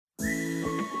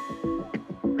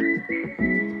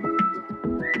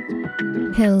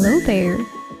Hello there.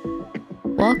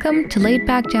 Welcome to Laid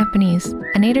Back Japanese,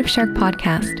 a Native Shark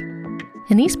podcast.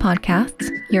 In these podcasts,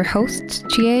 your hosts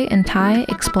Chie and Tai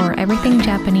explore everything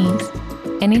Japanese,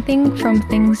 anything from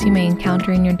things you may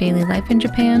encounter in your daily life in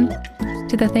Japan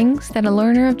to the things that a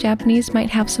learner of Japanese might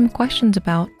have some questions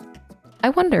about.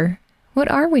 I wonder,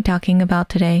 what are we talking about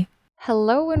today?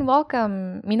 Hello and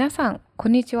welcome. 皆さん、こ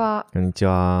んにちは。こんにち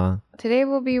は。 Today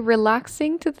we'll be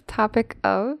relaxing to the topic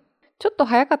of ちょっと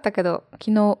早かったけど、昨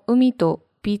日海と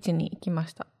ビーチに行きま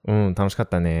した。楽しかっ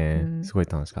たね。すごい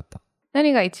楽しかった。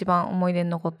何が一番思い出に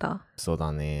残った？そう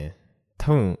だね。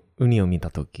多分、ウニを見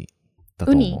たときだ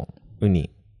と思う。ウ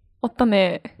ニ。おった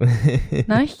ね。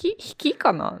何匹？匹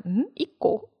かな？1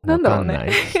個？なんだろうね。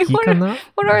匹かな？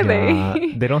 What are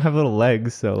they? They don't have little legs,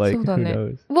 so like, そうだ who ね。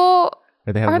 knows? Well,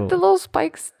 aren't the little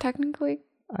spikes technically?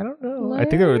 I don't know. I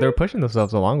think they're pushing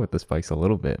themselves along with the spikes a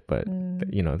little bit, but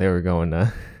you know, they were going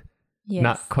Yes.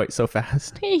 not quite so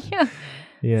fast.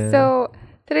 Yeah. So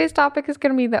today's topic is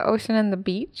going to be the ocean and the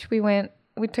beach. We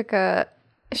took a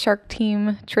shark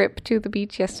team trip to the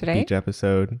beach yesterday. Beach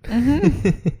episode.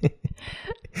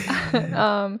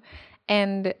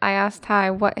 And I asked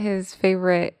Tai what his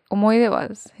favorite omoide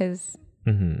was. His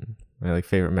My like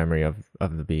favorite memory of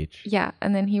the beach. Yeah,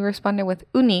 and then he responded with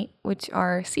uni, which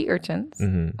are sea urchins.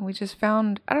 We just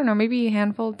found, I don't know, maybe a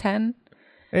handful, 10.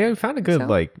 Yeah, we found a good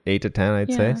like 8 to 10,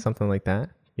 I'd say, something like that.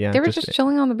 Yeah, they were just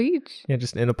chilling on the beach. Yeah,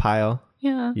 just in a pile.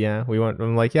 Yeah. Yeah,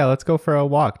 I'm like, yeah, let's go for a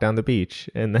walk down the beach.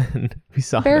 And then we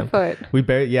saw barefoot.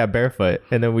 them. Barefoot.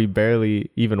 And then we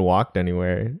barely even walked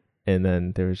anywhere. And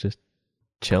then there was just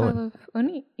chilling.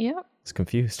 Uni. Yeah. It's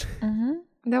confused.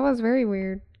 That was very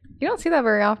weird. You don't see that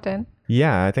very often.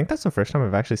 Yeah, I think that's the first time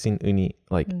I've actually seen uni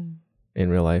like in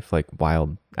real life, like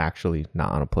wild, actually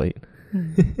not on a plate.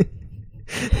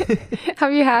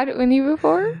 Have you had uni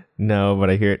before? No, but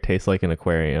I hear it tastes like an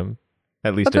aquarium.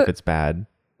 At least if it's bad.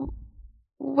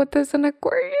 What does an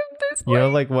aquarium taste like? You know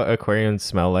like what aquariums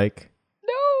smell like?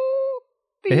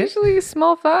 No. They usually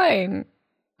smell fine.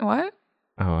 What?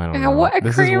 Oh, I don't know. What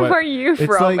aquarium are you from?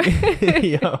 It's like,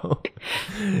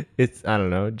 it's, I don't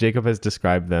know. Jacob has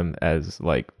described them as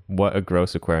like what a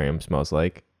gross aquarium smells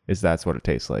like. That's what it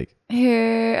tastes like.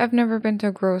 Hey, I've never been to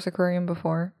a gross aquarium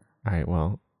before. All right,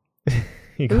 well,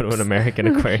 you go to an American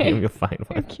aquarium, you'll find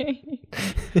one. Okay.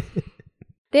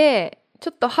 で、ち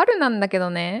ょっと春なんだけど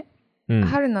ね、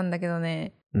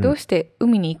どうして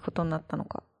海に行くことになったの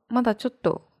か。まだちょっ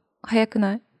と早く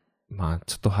ない？まあ、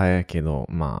ちょっと早いけど、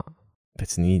まあ、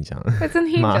別にいいじゃん。別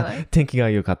にいいんじゃない？まあ、天気が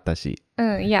良かったし。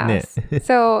Yes. ね。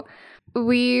So,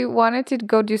 we wanted to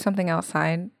go do something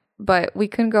outside, but we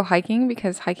couldn't go hiking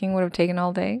because hiking would have taken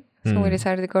all day. So we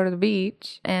decided to go to the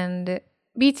beach. And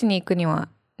ビーチに行くには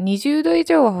20度以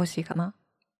上は欲しいかな。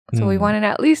So we wanted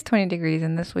at least 20 degrees,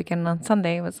 and this weekend on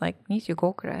Sunday was like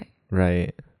 25くらい。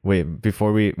Right. Wait,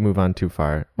 before we move on too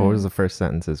far, what was the first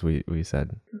sentences we said?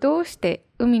 どうして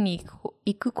海に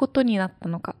行くことになった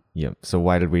のか。Yep. So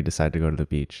why did we decide to go to the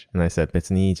beach? And I said,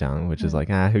 別にいいじゃん, which is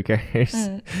like, who cares?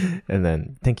 And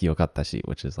then, 天気良かったし,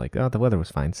 which is like, the weather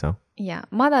was fine, so. Yeah,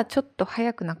 まだちょっと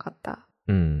早くなかった。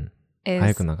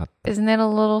早くなかった。Isn't it a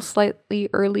little slightly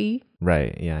early?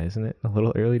 Right, yeah, isn't it a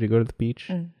little early to go to the beach?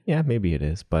 Yeah, maybe it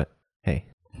is, but hey.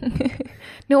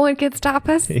 No one can stop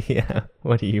us? Yeah,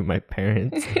 what are you, my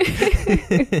parents?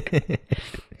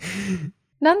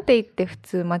 なんて言って普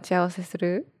通待ち合わせす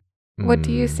る？ What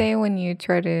do you say when you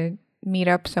try to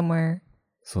meet up somewhere?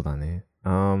 そうだね。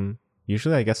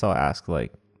Usually I guess I'll ask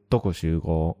like, どこ集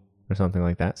合? Or something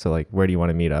like that. So like, where do you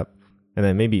want to meet up? And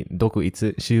then maybe どこい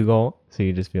つ集合? So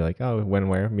you just be like, oh, when,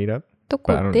 where, meet up? ど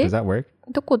こで? Does that work?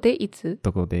 どこでいつ?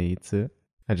 どこでいつ?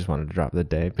 I just wanted to drop the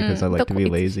day because I like to be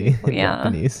lazy in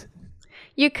Japanese.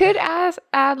 You could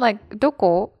add like ど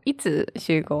こいつ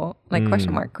集合? Like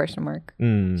question mark.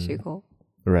 集合.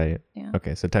 Right. Yeah.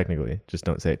 Okay, so technically, just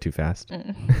don't say it too fast.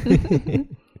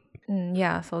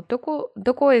 Yeah, so どこ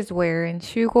is where and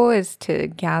集合 is to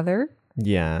gather.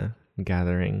 Yeah,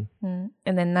 gathering. And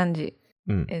then 何時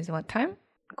is what time?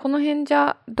 この辺じ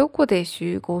ゃどこで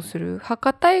集合する？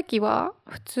博多駅は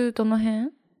普通どの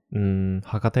辺？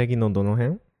博多駅のどの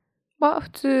辺？は普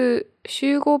通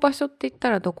集合場所って言った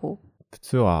らどこ？普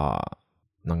通は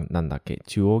なんだっけ？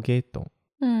中央ゲート。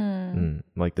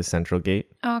Like the central gate.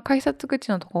 あ、改札口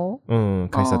のとこ？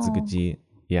改札口。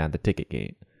Yeah, the ticket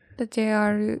gate. The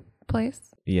JR place?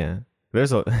 Yeah.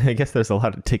 I guess there's a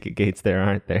lot of ticket gates there,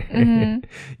 aren't there?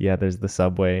 Yeah, there's the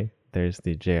subway, there's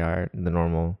the JR, the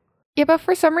normal. Yeah, but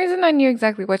for some reason I knew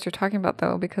exactly what you're talking about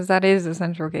though, because that is the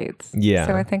central gates. Yeah.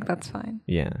 So I think that's fine.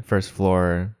 Yeah, first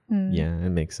floor. Yeah,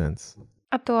 it makes sense.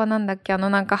 あとはなんだっけ、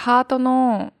なんかハート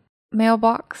のメール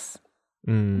ボックス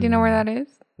Mm. Do you know where that is?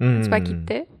 It's by Mm.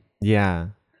 Kitte. Yeah.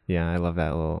 Yeah, I love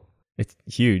that little. It's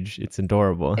huge. It's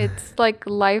adorable. It's like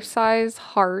life-size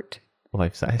heart.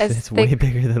 Life size. as It's way thick-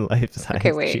 bigger than life size.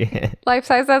 Okay, wait. Jan.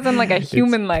 Life-size as in like a It's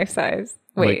human life size.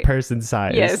 Wait. Like person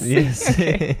size. Yes. Yes.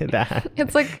 Okay. That.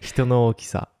 It's like, 人の大き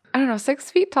さ. I don't know,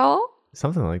 6 feet tall?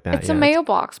 Something like that. It's yeah. a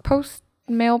mailbox,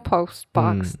 mail post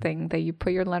box Mm. thing that you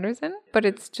put your letters in, but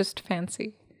it's just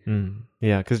fancy.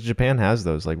 Yeah, because Japan has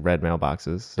those like red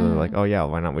mailboxes. So they're like, oh yeah,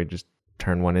 why not we just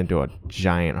turn one into a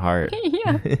giant heart?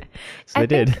 Yeah. So they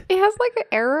did. think it has like an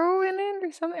arrow in it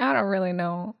or something. I don't really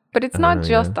know. But it's not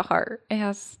just the heart. It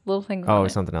has little things Oh, on it.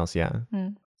 something else, yeah.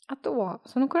 あとは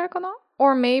そのくらいかな?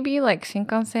 Or maybe like 新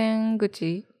幹線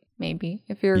口, maybe,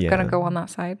 if you're gonna Yeah. go on that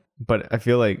side. But I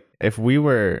feel like if we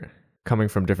were coming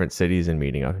from different cities and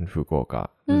meeting up in Fukuoka,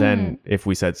 then if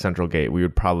we said Central Gate, we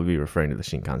would probably be referring to the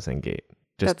Shinkansen Gate.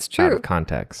 Just That's out true. of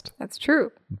context. That's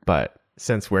true. But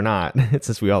since we're not,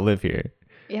 since we all live here,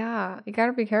 Yeah, you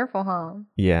gotta be careful, huh?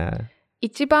 yeah.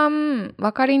 一番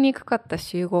わかりにくかった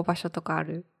集合場所とかあ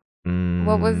る?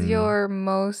 What was your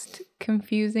most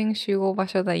confusing 集合場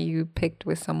所 that you picked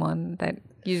with someone that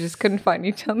you just couldn't find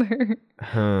each other?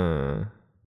 Huh.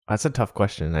 That's a tough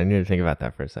question. I need to think about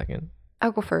that for a second.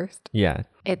 I'll go first. Yeah.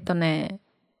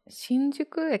 新宿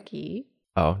駅?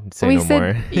 Oh, say we no said,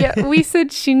 more. Yeah, we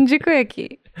said 新宿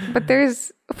駅. But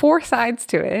there's 4 sides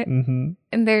to it. Mm-hmm.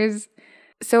 And there's...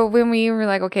 So when we were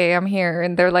like, okay, I'm here.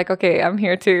 And they're like, okay, I'm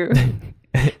here too.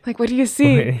 Like, what do you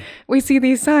see? Wait. We see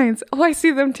these signs. Oh, I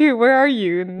see them too. Where are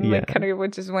you? And Yeah. like kind of we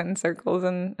just went in circles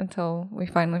until we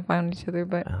finally found each other.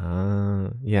 But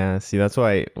Yeah. See, that's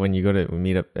why when you go to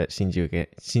meet up at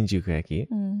Shinjuku-eki,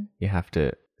 you have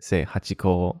to say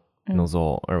Hachiko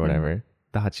Nozo or whatever.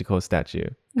 The Hachiko statue.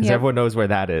 Because Yep. everyone knows where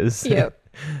that is. Yep.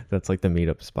 That's like the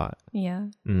meetup spot. yeah.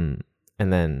 And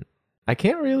then I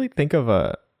can't really think of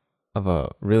a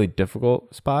really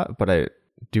difficult spot, but I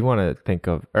do want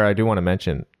to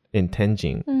mention in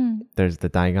Tenjin, there's the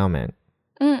Daigamen,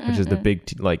 which is the big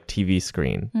like TV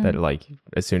screen that like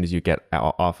as soon as you get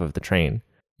off of the train,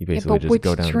 you basically but just which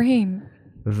go down train?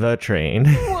 the train.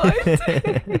 What?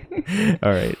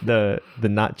 All right, the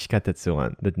not chikatetsu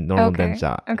one, the normal Okay.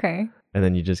 densha, Okay. and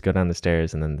then you just go down the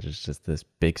stairs, and then there's just this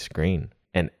big screen.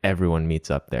 And everyone meets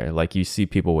up there. Like you see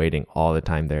people waiting all the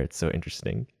time there. It's so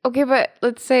interesting. Okay, but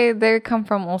let's say they come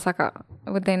from Osaka.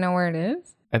 Would they know where it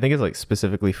is? I think it's like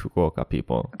specifically Fukuoka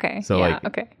people. Okay. So yeah, like,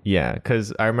 okay. yeah,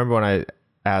 because I remember when I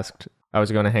asked, I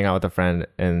was going to hang out with a friend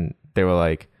and they were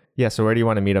like, yeah, so where do you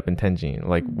want to meet up in Tenjin?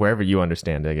 Like wherever you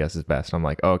understand, I guess is best. I'm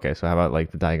like, oh, okay, so how about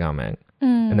like the Daigamen?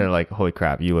 And they're like, holy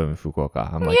crap, you live in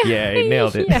Fukuoka. I'm like, yeah, I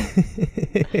nailed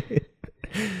it.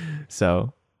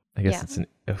 So I guess it's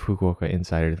a Fukuoka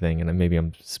insider thing, and maybe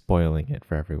I'm spoiling it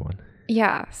for everyone.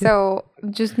 Yeah, so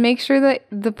just make sure that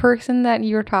the person that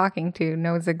you're talking to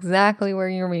knows exactly where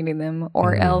you're meeting them,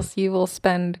 or else you will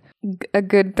spend a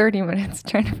good 30 minutes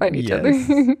trying to find each other.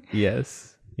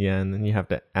 Yes. Yeah, and then you have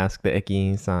to ask the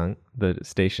Eki-san, the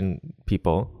station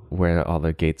people, where all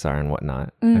the gates are and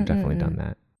whatnot. I've definitely done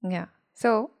that. Yeah.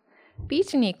 So, ビー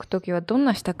チに行くときはどん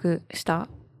な支度した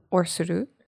or する?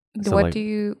 So what like- do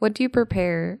you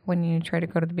prepare when you try to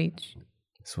go to the beach?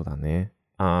 そうだね。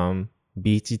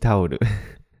ビーチタオル。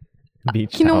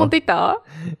Beach 昨日持 towel. っていた?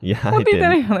 Yeah, 持 I っていた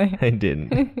didn't. よね. I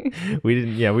didn't. We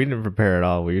didn't prepare at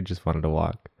all. We just wanted to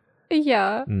walk.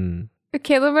 Yeah.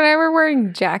 Caleb and I were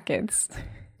wearing jackets.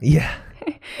 Yeah.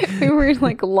 We were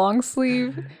like long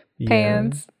sleeve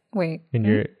pants. Wait. And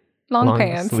your long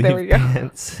pants. There we go.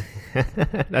 Pants.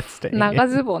 That's staying. 長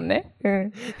ズボンね.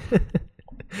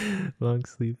 Long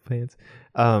sleeve pants.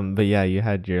 But yeah, you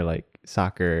had your like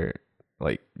soccer,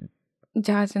 like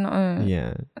ジャージの、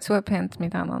yeah, sweatpants み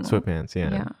たいなの. sweatpants.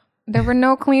 Yeah. Yeah. There were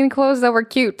no clean clothes that were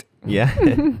cute. Yeah.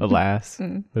 Alas,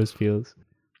 those feels.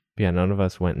 But yeah, none of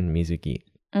us went in Mizuki.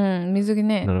 水着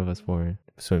ね. None of us wore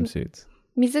swimsuits.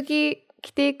 水着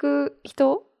着ていく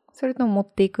人? それとも持っ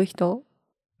ていく人?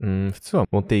 普通は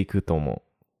持っていくと思う。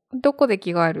どこで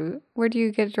着替える? Where do you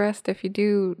get dressed if you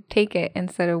do take it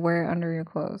instead of wear it under your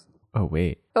clothes? Oh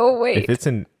wait. Oh, wait. If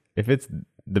it's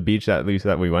the beach that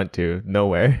we went to,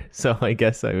 nowhere. So I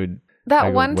guess I would. That I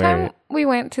would one wear time it. we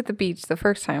went to the beach the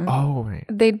first time. Oh right.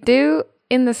 They do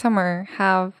in the summer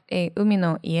have a umi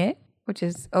no ie, which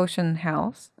is ocean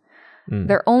house.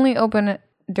 They're only open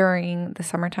during the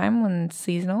summertime when it's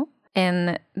seasonal.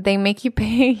 And they make you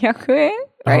pay 100 yen,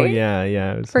 right? Oh yeah,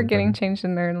 yeah. It was For something. getting changed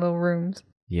in their little rooms.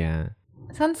 Yeah.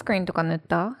 サンスクリーンとか塗っ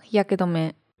た? 日焼け止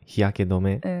め。日焼け止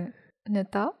め? 塗っ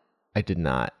た? I did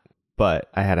not, but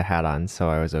I had a hat on, so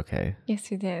I was okay.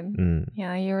 Yes, you did.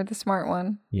 Yeah, you were the smart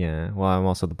one. Yeah. Well, I'm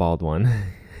also the bald one.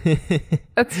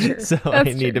 That's true. So That's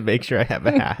I need to make sure I have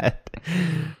a hat.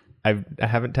 I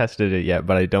haven't tested it yet,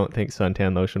 but I don't think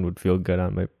suntan lotion would feel good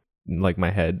on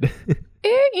my head.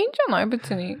 いいんじゃない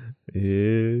別に。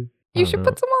You You should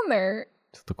put some on there.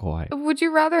 ちょっと怖い。 Would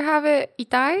you rather have it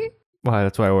痛い? Well,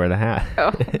 that's why I wear the hat.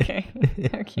 Oh, okay.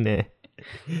 Okay. ね。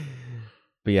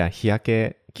But yeah, 日焼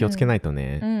け気をつけないと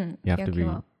ね。You have to be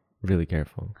really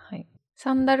careful. はい。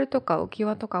サンダルとか浮き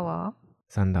輪とかは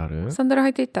サンダル履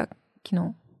いていった昨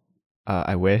日。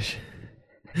I wish.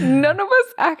 None of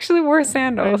us actually wore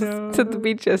sandals I know. to the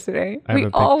beach yesterday. I have We a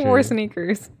all wore picture.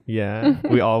 sneakers. Yeah,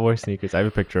 we all wore sneakers. I have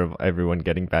a picture of everyone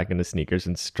getting back into sneakers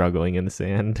and struggling in the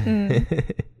sand.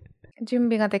 準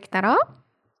備ができたら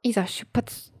いざ出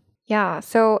発。Yeah,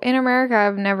 so in America,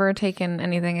 I've never taken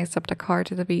anything except a car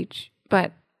to the beach.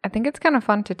 But I think it's kind of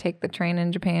fun to take the train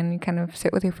in Japan. You kind of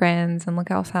sit with your friends and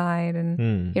look outside and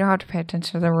you don't have to pay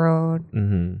attention to the road.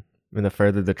 And the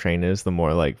further the train is, the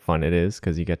more like fun it is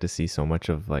because you get to see so much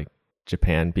of like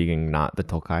Japan being not the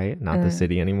Tokai, not the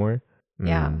city anymore.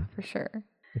 Yeah, for sure.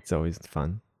 It's always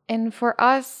fun. And for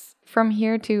us, from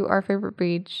here to our favorite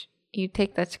beach, you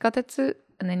take the chikatetsu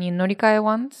and then you norikae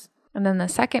once. And then the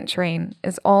second train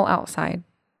is all outside.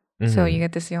 So you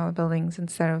get to see all the buildings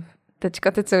instead of the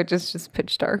chikatetsu, which is just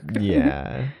pitch dark.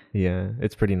 Yeah.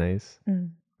 It's pretty nice.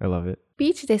 I love it. ビ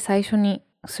ーチで最初に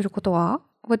することは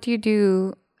What do you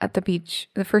do at the beach?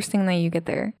 The first thing that you get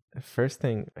there? The first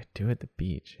thing I do at the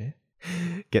beach,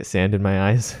 get sand in my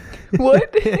eyes.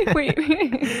 What?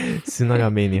 Wait. 砂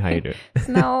が目に入る。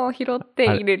砂を拾って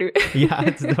入れる。いや、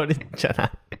それじゃな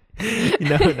い。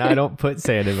No, I don't put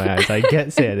sand in my eyes. I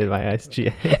get sand in my eyes.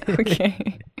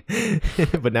 Okay.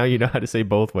 But now you know how to say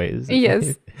both ways.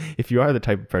 Yes. If you are the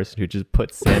type of person who just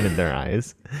puts sand in their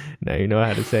eyes, now you know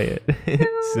how to say it.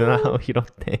 砂を拾っ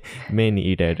て目に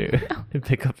入れる.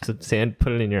 Pick up some sand,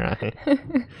 put it in your eye.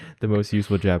 The most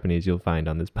useful Japanese you'll find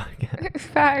on this podcast.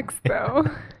 Facts, though.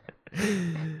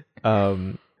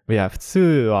 But yeah, 普通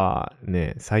は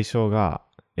ね、最初が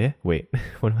Wait,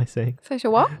 what am I saying? 最初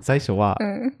は最初は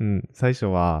最初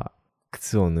は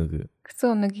靴を脱ぐ。靴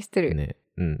を脱ぎ捨てる。ね、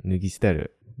脱ぎ捨て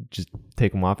る。Just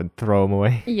take them off and throw them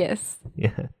away. Yes.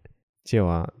 Yeah. チア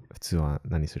は普通は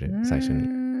何する最初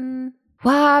に。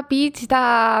わー、ビーチ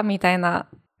だーみたいな。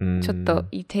ちょっと、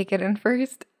you take it in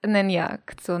first, and then, yeah,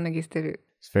 靴を脱ぎ捨てる。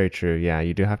It's very true. Yeah,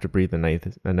 you do have to breathe a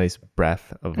nice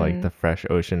breath of like the fresh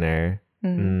ocean air.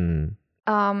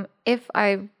 If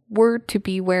I were to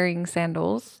be wearing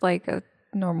sandals like a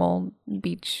normal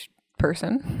beach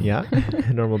person. Yeah,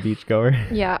 normal beach goer.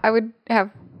 Yeah, I would have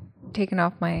taken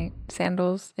off my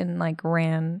sandals and like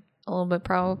ran a little bit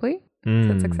probably.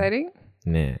 So it's exciting.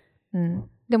 ね。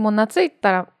でも夏行っ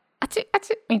たらあちあ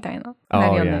ちみたいな。な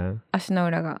るよね。yeah. 足の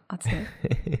裏が熱い。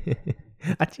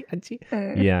Achi, achi.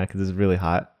 Yeah, because it's really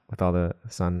hot with all the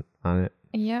sun on it.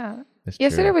 Yeah. That's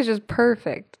Yesterday true. was just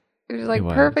perfect. It was like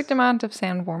perfect amount of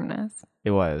sand warmness.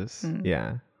 It was.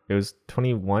 Yeah. It was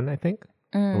 21, I think.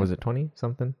 Or was it 20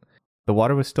 something? The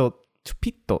water was still ちょ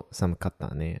ぴっと寒かっ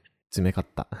たね。冷かっ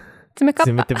た。冷か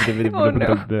った。冷たOh,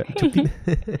 no. ちょぴっ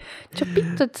ちょぴ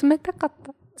っと冷たかっ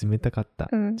た。冷たかった。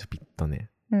ちょぴっとね。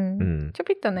ちょ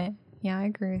ぴっとね。Yeah, I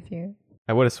agree with you.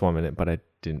 I would have swum in it, but I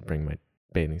didn't bring my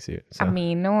bathing suit. So. I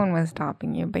mean, no one was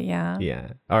stopping you, but yeah.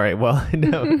 Yeah. All right. Well,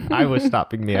 no, I was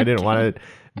stopping me. I didn't want to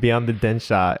be on the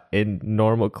Densha in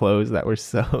normal clothes that were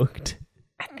soaked.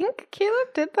 I think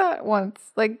Caleb did that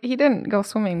once. Like, he didn't go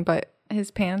swimming, but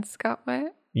his pants got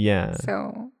wet. Yeah.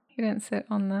 So he didn't sit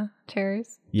on the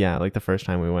chairs. Yeah, like the first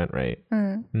time we went, right?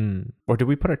 Or did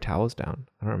we put our towels down?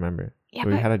 I don't remember. Yeah,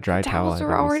 we had a dry the towel. towels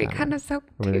were already kind of soaked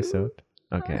Were they too. soaked?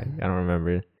 Okay. I don't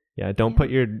remember. Yeah, don't put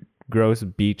your gross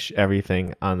beach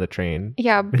everything on the train.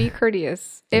 Yeah, be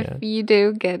courteous. If you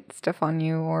do get stuff on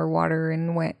you or water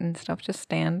and wet and stuff, just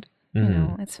stand. You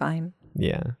know, it's fine.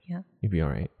 Yeah. Yeah. You'd be all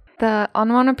right. The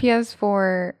onomatopoeias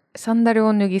for サンダル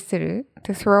を脱ぎ捨てる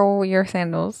to throw your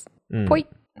sandals. Poi.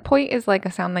 Poi is like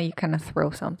a sound that you kind of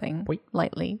throw something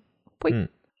lightly. Poi.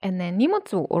 And then 荷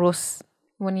物を下ろす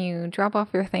when you drop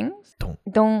off your things.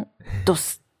 Don't.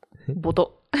 Dos.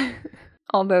 Bodo.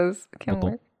 All those can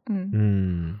work.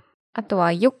 あと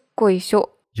はよっこいし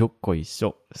ょ。よっこいし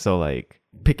ょ. So like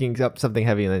picking up something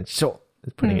heavy and then しょ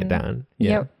is putting it down.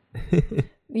 Yeah. Yep.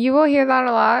 You will hear that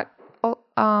a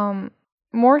lot.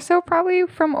 More so probably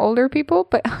from older people,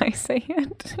 but I say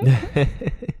it.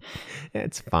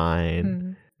 It's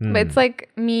fine. But it's like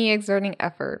me exerting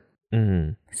effort.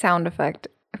 Sound effect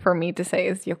for me to say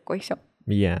is よっこいしょ.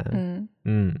 Yeah.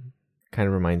 Kind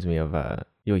of reminds me of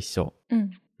yo isho,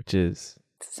 which is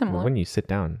similar. When you sit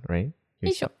down, right?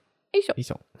 Isho. Isho.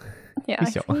 Isho. Yeah.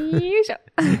 Isho. Isho.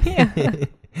 Yeah.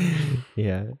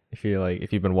 Yeah. If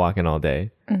you've been walking all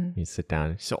day, you sit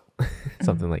down,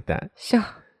 something like that. Sure.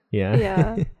 Yeah.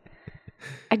 Yeah.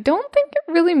 I don't think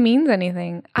it really means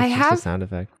anything. It's just a sound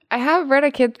effect. I have read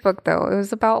a kid's book though. It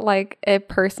was about like a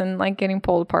person like getting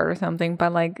pulled apart or something by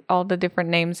like all the different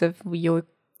names of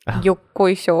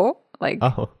yokoisho. Like,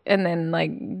 and then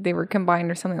like they were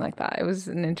combined or something like that. It was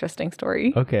an interesting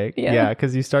story. Okay. Yeah,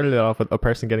 because you started it off with a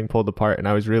person getting pulled apart, and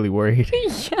I was really worried.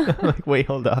 Yeah. I'm like, wait,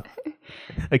 hold up.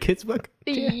 A kid's book?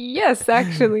 Yes,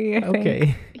 actually. I think.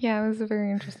 Okay. Yeah, it was a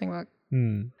very interesting book.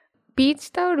 ビー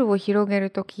チタオルを広げる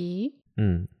とき、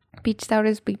ビーチタオル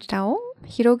is beach towel.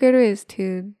 広げる is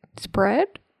to spread.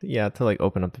 Yeah, to like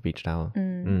open up the beach towel.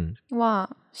 は、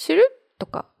シュルと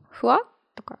か、ふわ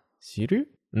とか。知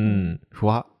る? ふ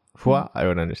わ I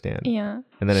would understand. Yeah.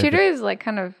 And then Shiru is like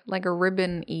kind of like a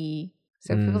ribbon-y.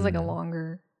 So it feels like a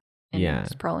longer and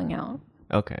sprawling out.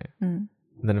 Okay. And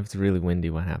then if it's really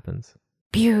windy, what happens?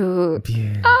 Pew.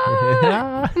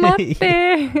 Ah, Mate.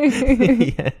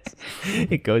 Yes.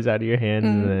 It goes out of your hands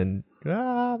and then,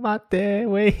 mate,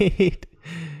 wait.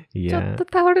 Yeah. ちょっと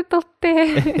タオル取っ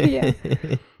て。Yeah.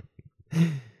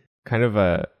 Kind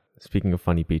of speaking of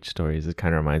funny beach stories, it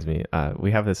kind of reminds me,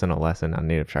 we have this in a lesson on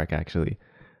Native Shark actually.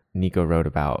 Nico wrote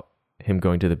about him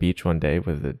going to the beach one day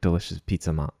with a delicious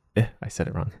pizza man. I said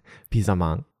it wrong. Pizza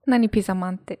man. 何ピザ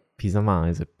マンって? Pizza man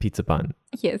is a pizza bun.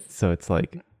 Yes. So it's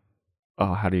like,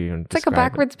 how do you even It's like a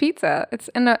backwards pizza. It's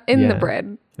in the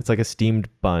bread. It's like a steamed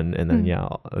bun and then,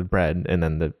 bread and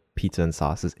then the pizza and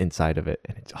sauce is inside of it.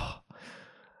 And it's,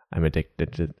 I'm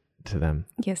addicted to them.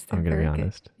 Yes, I'm going to be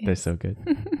honest. Yes. They're so good.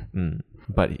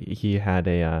 But he had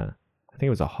I think it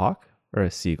was a hawk or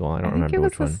a seagull. I don't remember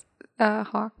which one.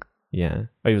 Hawk. Yeah.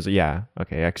 Oh, it was, yeah.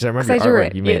 Okay. Yeah. Because I remember the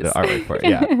artwork. You made the artwork for it.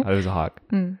 Yeah. It was a hawk.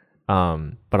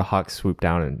 But a hawk swooped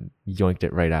down and yoinked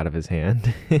it right out of his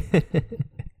hand.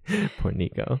 Poor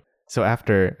Nico. So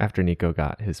after Nico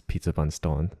got his pizza bun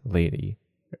stolen, lady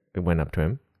went up to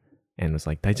him and was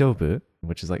like, "Daijoubu?"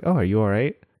 Which is like, "Oh, are you all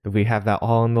right?" We have that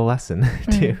all in the lesson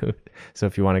too. So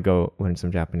if you want to go learn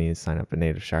some Japanese, sign up at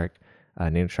Native Shark.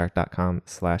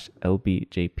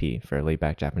 nativeshark.com/LBJP for a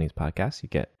laid-back Japanese podcast. You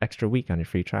get extra week on your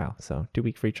free trial. So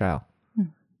 2-week free trial.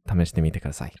 試してみてく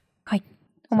ださい。はい。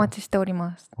お待ちしており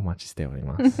ます。お待ちしており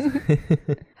ます。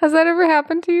Has that ever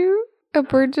happened to you? A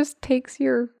bird just takes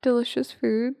your delicious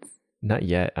foods? Not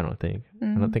yet, I don't think.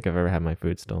 I don't think I've ever had my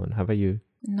food stolen. How about you?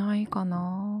 ないか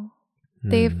な.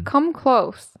 They've come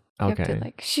close. You have to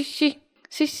like, shishi,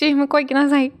向こう行きな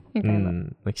さい.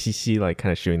 Like shishi, like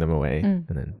kind of shooing them away. And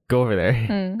then go over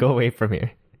there. Go away from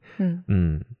here.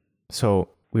 So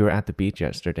we were at the beach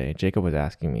yesterday. Jacob was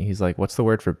asking me, he's like, what's the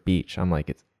word for beach? I'm like,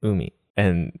 it's umi.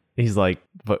 And he's like,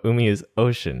 but umi is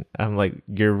ocean. I'm like,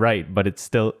 you're right, but it's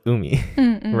still umi,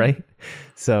 right?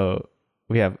 So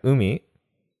we have umi,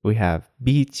 we have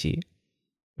bichi,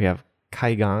 we have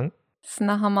kaigan,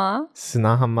 砂浜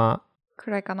く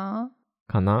らいかな?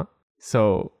 Kana.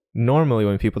 So normally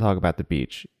when people talk about the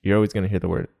beach, you're always going to hear the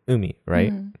word umi,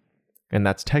 right? And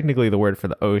that's technically the word for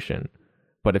the ocean.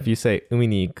 But if you say umi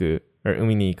ni iku or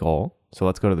umi ni iko, so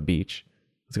let's go to the beach,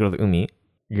 let's go to the umi,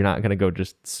 you're not going to go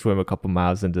just swim a couple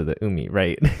miles into the umi,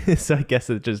 right? So I guess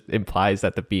it just implies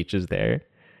that the beach is there.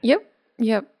 Yep.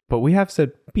 But we have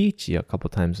said beachy a couple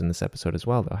times in this episode as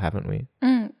well, though, haven't we?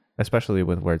 Especially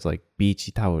with words like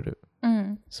beachy taoru.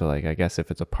 So like, I guess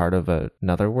if it's a part of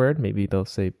another word, maybe they'll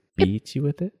say beachy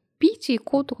with it. ビーチ行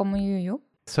こうとかも言うよ.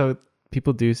 So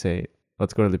people do say,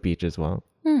 let's go to the beach as well.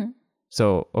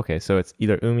 So, okay, so it's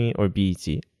either umi or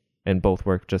beachy, and both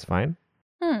work just fine.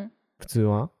 普通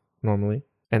は normally.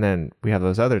 And then we have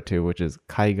those other two, which is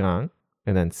kaigan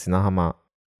and then sinahama,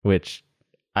 which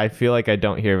I feel like I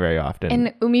don't hear very often.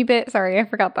 And umibe, sorry, I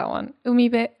forgot that one.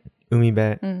 Umibe.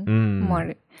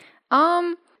 Umibe.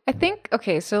 I think,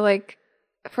 okay, so like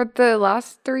for the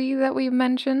last three that we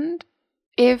mentioned,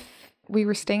 if we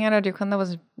were staying at a ryokan that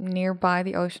was nearby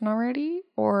the ocean already,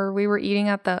 or we were eating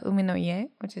at the umi no ie,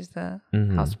 which is the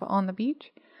house on the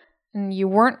beach, and you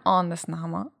weren't on the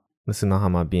sinahama. The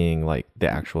sinahama being like the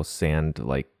actual sand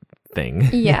like thing.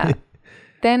 Yeah.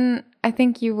 Then I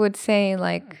think you would say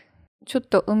like, ちょっ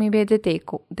と海辺出て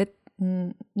行こう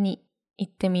に行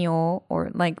ってみよう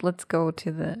or like let's go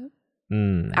to the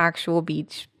actual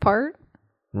beach part.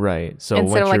 Right. So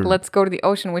instead of like let's go to the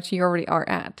ocean, which you already are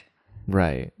at.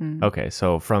 Right. Okay.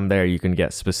 So from there you can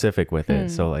get specific with it.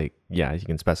 So like, yeah, you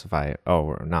can specify, oh,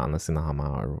 we're not on the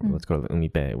sinahama, or let's go to the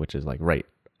umibe, which is like right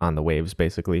on the waves,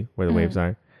 basically, where the waves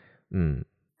are.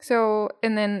 So,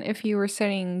 and then if you were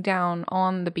sitting down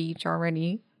on the beach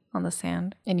already on the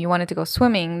sand and you wanted to go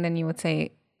swimming, then you would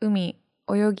say umi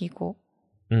oyogi ko.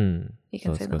 You can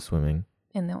so let's go swimming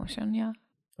in the ocean. Yeah.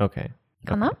 Okay.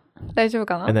 かな、大丈夫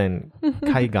かな And then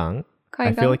海岸.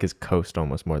 I feel like it's coast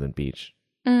almost more than beach.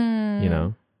 You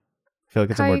know? I feel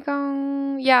like it's a more... 海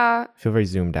岸 yeah. I feel very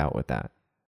zoomed out with that.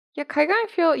 Yeah, 海岸 I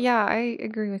feel, yeah, I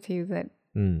agree with you that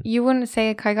you wouldn't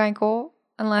say 海岸行こ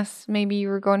う unless maybe you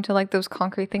were going to like those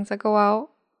concrete things that go out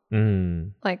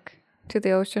like to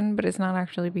the ocean, but it's not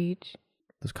actually beach.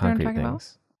 Those concrete you know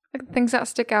things. Like things that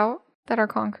stick out that are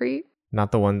concrete.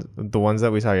 Not the ones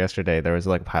that we saw yesterday. There was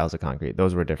like piles of concrete.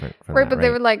 Those were different from right, that, but they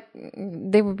were like,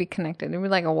 they would be connected. They were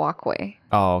like a walkway.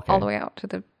 Oh, okay. All the way out to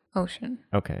the ocean.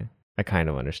 Okay. I kind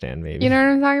of understand maybe. You know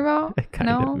what I'm talking about? kind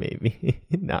of maybe.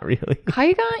 Not really.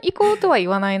 海岸行こうとは言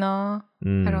わないな I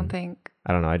don't think.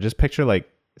 I don't know. I just picture like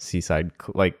seaside,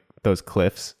 like those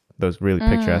cliffs, those really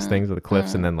picturesque things with the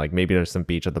cliffs, and then like maybe there's some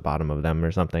beach at the bottom of them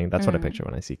or something. That's what I picture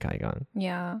when I see Kaigan.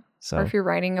 Yeah. So, or if you're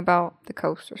writing about the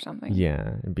coast or something.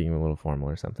 Yeah, being a little formal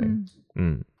or something.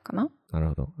 かななる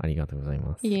ほど。ありがとうござい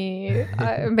ます。いえ、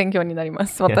勉強になりま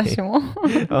す。私も。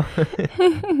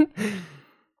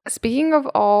Speaking of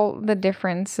all the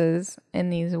differences in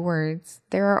these words,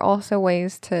 there are also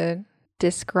ways to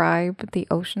describe the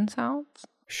ocean sounds.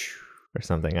 Or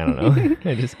something. I don't know.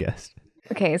 I just guessed.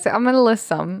 Okay, so I'm going to list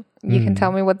some. You can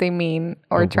tell me what they mean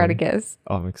or try to guess.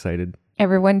 Oh, I'm excited.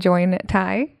 Everyone join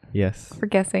Ty. Yes. For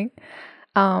guessing.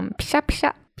 Pisha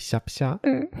pisha. Pisha pisha?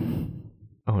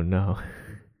 Oh, no.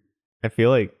 I feel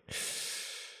like...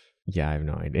 Yeah, I have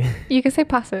no idea. You can say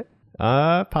pasa.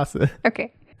 Pasa.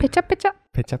 Okay. Picha picha.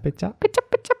 Picha picha? Picha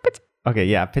picha picha. Okay,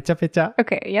 yeah. Picha picha.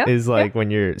 Okay, yeah. Is like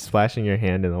when you're splashing your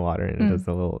hand in the water and it does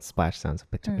the little splash sounds.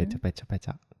 Picha picha picha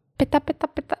picha. Pita pita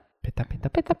pita. Pita pita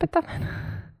pita pita.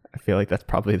 I feel like that's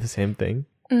probably the same thing.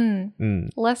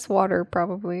 Less water,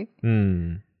 probably.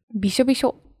 Bisho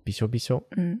bisho. Bisho bisho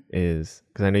is...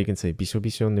 Because I know you can say bisho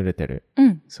bisho nureteru.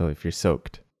 So if you're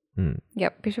soaked.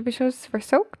 Yep, bisho bisho is for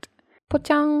soaked.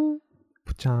 Pochang.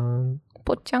 Pochang.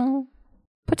 Pochang.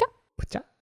 Pocha. Pocha.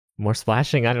 More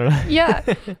splashing? I don't know. Yeah.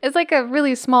 It's like a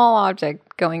really small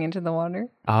object going into the water.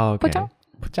 Oh, okay. Pocha.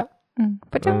 Pocha.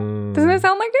 Pocha. Doesn't it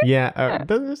sound like it? Yeah.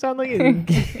 Doesn't it sound like it?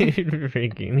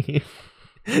 Freaking.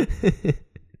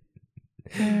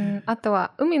 あと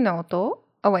は海の音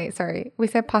Oh wait, sorry. We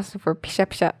said pasta for pisha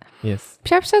pisha. Yes.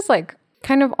 Pisha pisha is like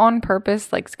kind of on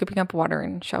purpose, like scooping up water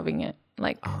and shoving it.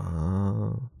 Like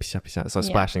pisha pisha. So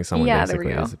splashing someone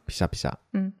basically is pisha pisha.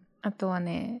 あとは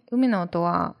ね、海の音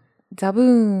はザブー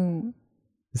ン。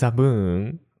ザブー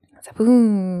ン? ザブー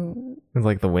ン。It's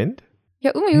like the wind? い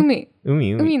や、海。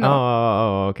海の。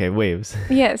Oh, okay. Waves.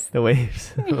 Yes. The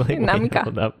waves. Like 波か。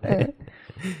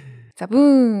ザブ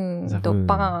ーン。ドッ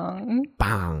パーン。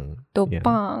Bang. ドッ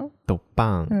パーン。ドッ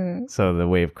パン。So the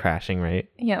wave crashing, right?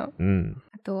 Yeah.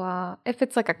 あとは、if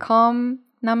it's like a calm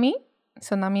波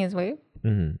so 波 is wave.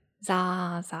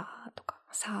 ザーザーとか、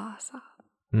サーサー。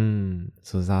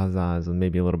So zaza is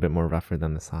maybe a little bit more rougher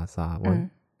than the sa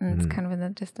one. It's kind of in the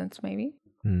distance, maybe.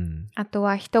 あと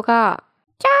は人が、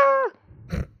キャ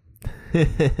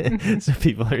ー So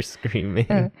people are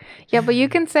screaming. Yeah, but you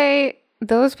can say,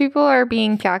 those people are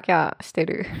being キャーキャーして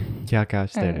る。キャーキャー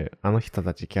してる。あの人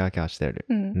たちキャーキャーしてる。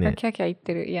ね。キャーキャー言っ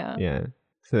てる。Yeah. Yeah.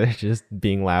 So they're just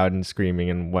being loud and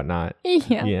screaming and whatnot.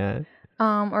 Yeah.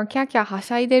 Or キャーキャーはし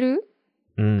ゃいでる。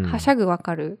はしゃぐわ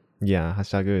かる。Yeah, は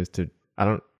しゃぐ is to...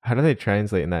 How do they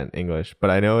translate that in English? But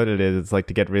I know what it is. It's like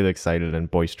to get really excited and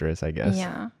boisterous, I guess.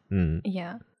 Yeah.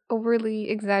 Yeah.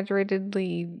 Overly,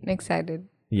 exaggeratedly excited.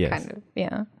 Yes. Kind of.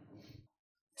 Yeah.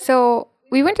 So,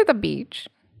 we went to the beach.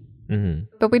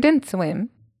 But we didn't swim.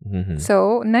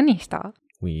 So, 何した?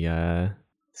 We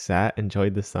sat,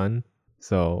 enjoyed the sun.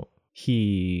 So,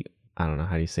 I don't know,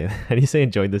 how do you say that? How do you say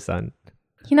enjoyed the sun?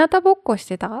 日向ぼっこし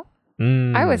てた?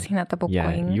 I was 日向ぼっこ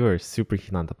Yeah, you were super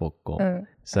日向ぼっこ.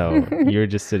 So you were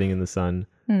just sitting in the sun.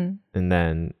 And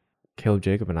then Caleb,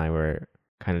 Jacob, and I were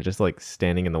kind of just like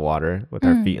standing in the water with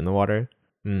our feet in the water.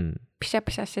 ピシャ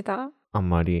ピシャしてた? あん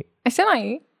まり. してな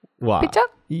い? わ。ピチャ?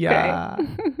 いや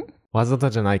ー。わざと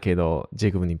じゃないけど、ジェ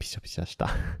イコブにピシャピシャした。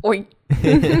おい。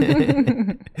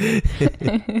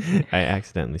I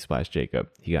accidentally splashed Jacob.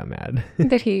 He got mad.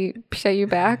 Did he pisha you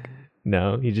back?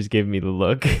 No, he just gave me the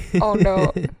look. Oh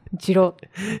no. ジロ.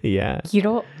 Yeah. ギ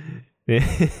ロ.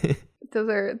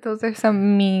 Those are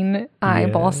some mean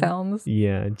eyeball sounds.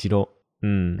 Yeah, ジロ.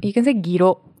 You can say ギ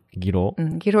ロ. ギロ.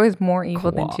 ギロ is more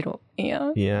evil than ジロ.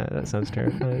 Yeah. Yeah, that sounds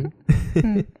terrifying.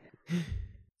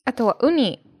 あとはウ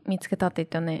ニ見つけたって言っ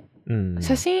たね。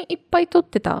写真いっぱい撮っ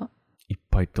てた？いっ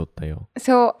ぱい撮ったよ。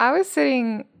So I was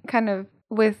sitting kind of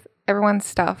with everyone's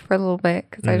stuff for a little bit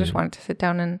because I just wanted to sit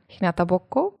down and 日向ぼっ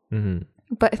こ.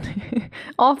 But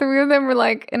all three of them were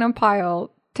like in a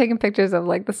pile taking pictures of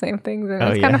like the same things, and Oh,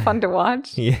 it's kind of yeah. fun to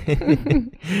watch. Yeah.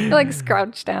 Like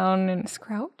crouch down and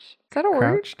crouch. Is that a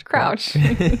word? Crouch.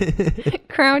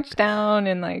 Crouch down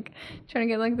and like trying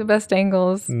to get like the best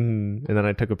angles. And then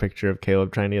I took a picture of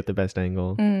Caleb trying to get the best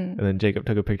angle. And then Jacob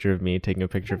took a picture of me taking a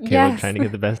picture of Caleb Yes. trying to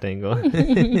get the best angle.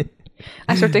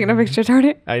 I should have taken a picture, darn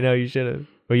it. I know you should have.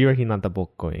 Well, you were hinata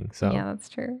bokkoing, so. Yeah, that's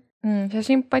true. 写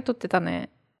真いっぱい撮ってたね。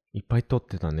いっぱい撮っ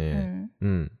てたね。う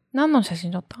ん。何の写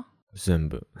真撮った？全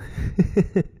部。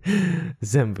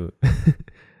全部。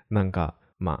なんか、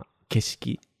まあ、景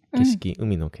色、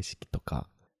海の景色とか。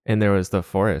And there was the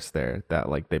forest there that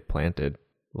like they planted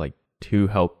like to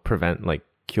help prevent like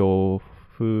強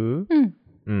風.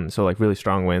 So like really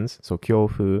strong winds. So 強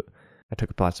風. I took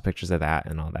lots of pictures of that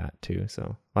and all that too.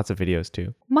 So lots of videos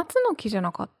too. 松の木じゃ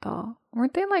なかった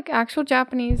？Weren't they like actual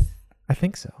Japanese I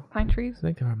think so. pine trees?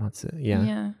 I think they were matsu. Yeah.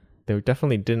 Yeah. They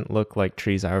definitely didn't look like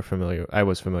trees I was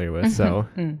familiar with. So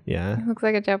yeah. It looks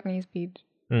like a Japanese beach.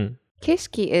 景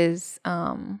色 is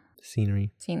Scenery.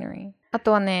 scenery. あ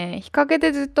とはね、日陰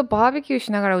でずっとバーベキュー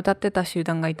しながら歌ってた集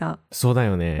団がいた。そうだ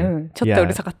よね。ちょっとう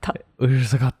るさかった。うる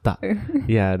さかった。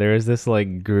Yeah, there was this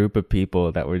like group of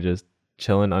people that were just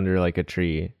chilling under like a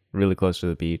tree really close to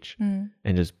the beach and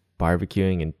just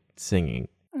barbecuing and singing.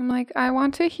 I'm like, I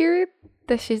want to hear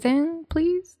the 自然,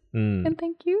 please. And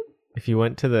thank you. If you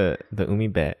went to the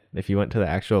umibe, if you went to the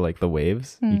actual like the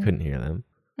waves, you couldn't hear them.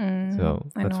 So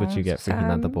that's what you get for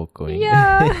hinata bokkoing.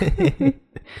 Yeah.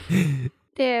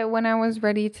 When I was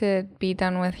ready to be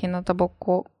done with hinata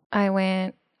bokko, I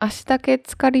went 足だけ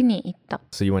浸かりに行った。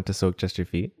So you went to soak just your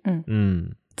feet?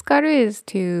 浸かる is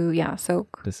to,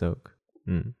 soak. To soak.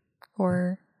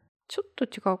 Or ちょっと違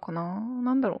うかな。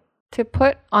なんだろう。To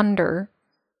put under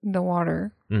the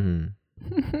water.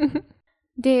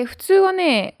 で、普通は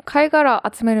ね、貝殻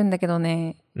集めるんだけど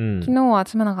ね、昨日は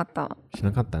集めなかった。し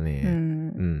なかったね。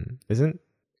Isn't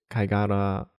貝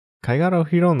殻を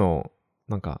拾うの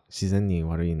なんか自然に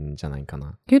悪いんじゃないか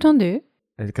な。なんで？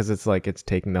 Because it's like it's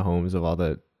taking the homes of all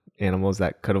the animals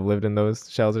that could have lived in those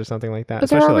shells or something like that. But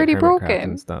they're Especially already like hermit crabs broken.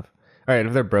 and stuff. All right,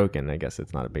 if they're broken, I guess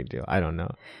it's not a big deal. I don't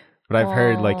know. But I've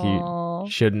heard like you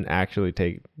shouldn't actually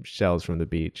take shells from the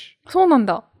beach. そうなん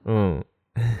だ。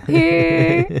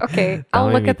へー。Okay,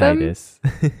 I'll look at them.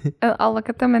 I'll look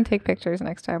at them and take pictures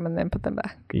next time and then put them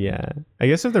back. Yeah. I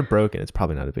guess if they're broken, it's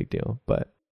probably not a big deal.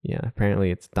 But yeah,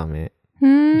 apparently it's dame.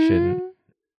 You shouldn't.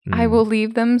 I will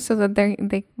leave them so that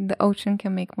the ocean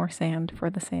can make more sand for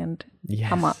the sand. Yes.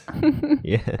 浜。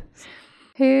Yes.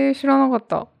 へー、知らなかっ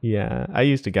た。 Yeah. I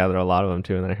used to gather a lot of them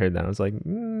too. And then I heard that. I was like,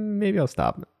 maybe I'll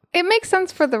stop. It makes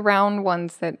sense for the round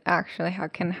ones that actually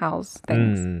can house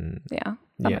things. Yeah,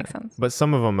 that makes sense. But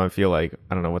some of them I feel like,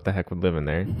 I don't know what the heck would live in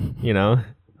there. You know?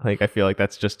 Like I feel like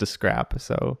that's just a scrap.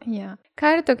 So Yeah.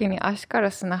 帰るときに足か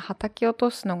ら砂はたき落と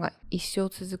すのが一生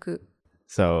続く。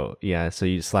So yeah, so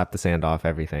you slap the sand off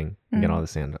everything. Get all the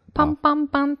sand パン off. パン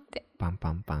パンって。 Pam,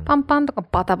 pam, pam. パンパンとか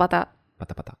バタバタ。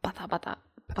 Bata, bata. バタバタ。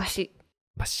バシ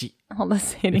Bashi. ッ。All the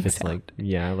hitting If it's sound. like,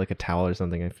 yeah, like a towel or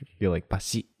something, I feel like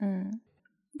bashi.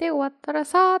 で、終わったら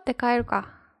さーって帰るか。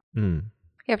 You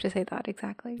You have to say that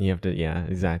exactly. have to, yeah,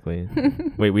 exactly.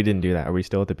 Wait, we didn't do that. Are we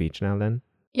still at the beach now then?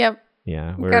 Yep.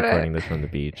 Yeah, we're Gotta- recording this from the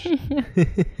beach.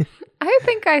 I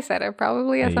think I said it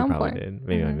probably Yeah, at you some probably point. did.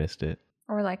 Maybe I missed it.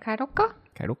 Or like 帰ろっか。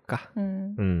 Kairokka.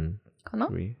 かな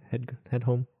Should we head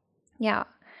home? Yeah.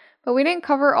 But we didn't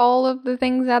cover all of the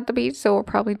things at the beach, so we'll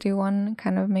probably do one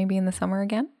kind of maybe in the summer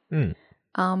again.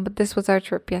 But this was our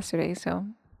trip yesterday, so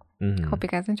hope you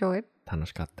guys enjoyed. 楽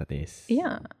しかったです.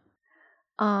 Yeah.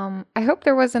 I hope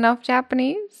there was enough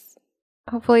Japanese.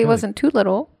 Hopefully it wasn't too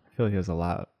little. I feel like there's a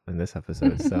lot in this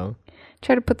episode, so.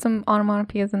 Try to put some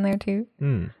onomatopoeias in there too.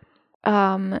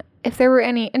 If there were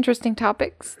any interesting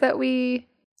topics that we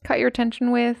caught your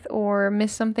attention with or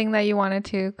missed something that you wanted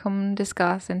to come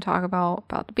discuss and talk about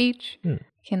the beach, you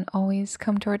can always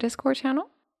come to our Discord channel.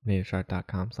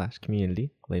 nativeshark.com/community,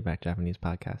 Laidback Japanese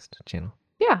Podcast channel.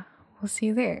 Yeah, we'll see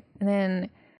you there. And then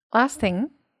last thing,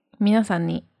 皆さん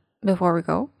に before we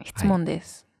go, 質問で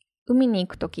す。海に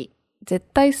行くとき、絶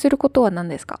対することは何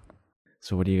ですか？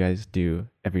 So what do you guys do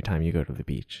every time you go to the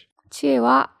beach? 知恵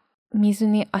は水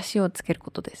に足をつける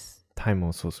ことです。タイ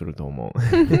もそうすると思う。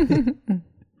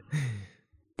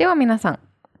では皆さん、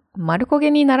丸焦げ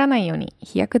にならないように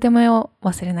日焼け止めを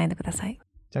忘れないでください。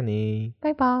じゃあねー。バ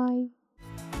イバイ。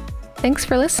Thanks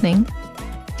for listening.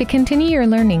 To continue your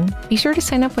learning, be sure to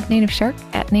sign up with Native Shark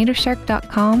at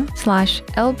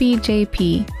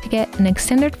nativeshark.com/lbjp to get an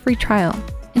extended free trial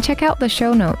and check out the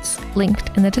show notes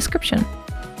linked in the description.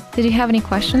 Did you have any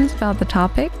questions about the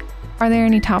topic? Are there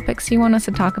any topics you want us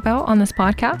to talk about on this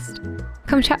podcast?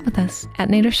 Come chat with us at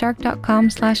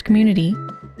nativeshark.com/community.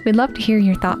 We'd love to hear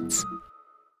your thoughts.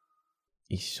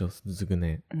 一生続く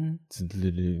ね。続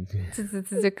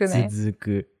続くね。続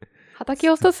く。叩き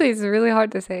落とす is really hard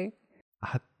to say.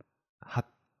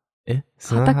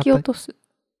 叩き落とす。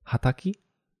叩き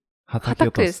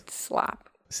叩く is to slap.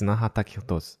 砂叩き落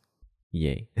とす。イ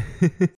エイ。